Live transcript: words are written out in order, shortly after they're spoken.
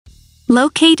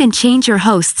Locate and change your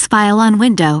hosts file on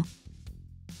Windows.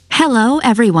 Hello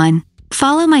everyone.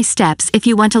 Follow my steps if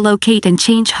you want to locate and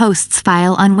change hosts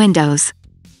file on Windows.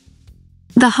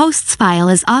 The hosts file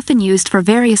is often used for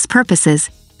various purposes,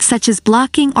 such as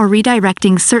blocking or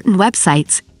redirecting certain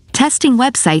websites, testing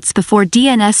websites before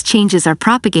DNS changes are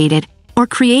propagated, or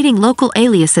creating local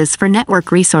aliases for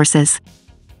network resources.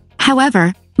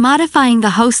 However, modifying the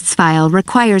hosts file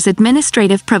requires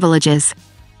administrative privileges.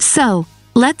 So,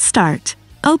 let's start.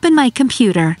 Open my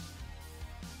computer.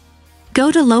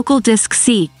 Go to Local Disk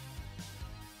C.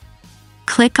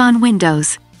 Click on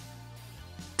Windows.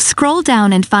 Scroll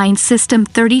down and find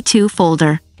System32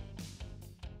 folder.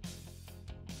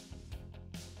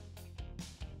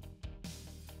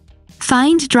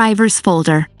 Find Drivers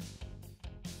folder.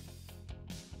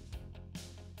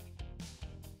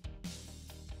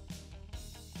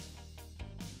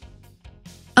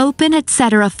 Open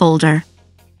Etc. folder.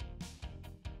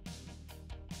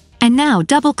 And now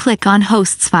double-click on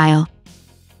Hosts file.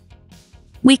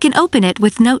 We can open it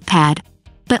with Notepad,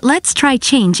 but let's try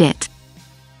change it.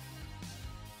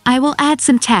 I will add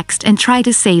some text and try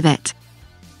to save it.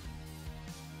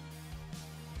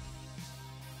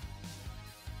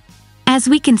 As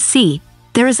we can see,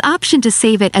 there is option to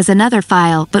save it as another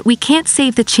file, but we can't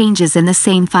save the changes in the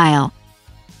same file.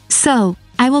 So,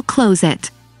 I will close it.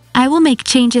 I will make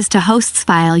changes to hosts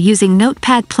file using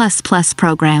Notepad++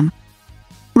 program.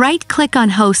 Right-click on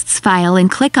hosts file and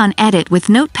click on Edit with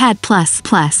Notepad++.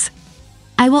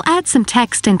 I will add some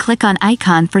text and click on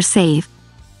icon for save.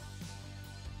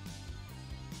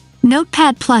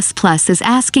 Notepad++ is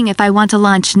asking if I want to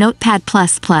launch Notepad++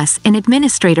 in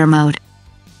administrator mode.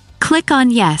 Click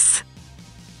on Yes.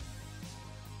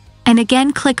 And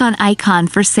again click on icon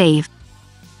for save.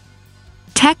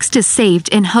 Text is saved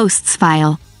in hosts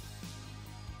file.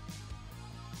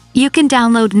 You can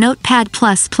download Notepad++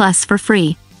 for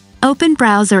free. Open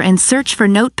browser and search for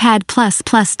Notepad++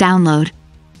 download.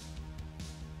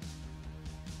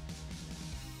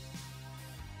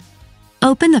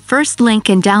 Open the first link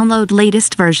and download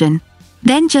latest version.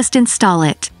 Then just install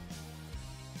it.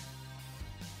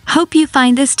 Hope you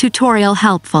find this tutorial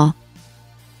helpful.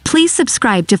 Please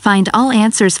subscribe to find all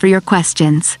answers for your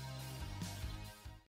questions.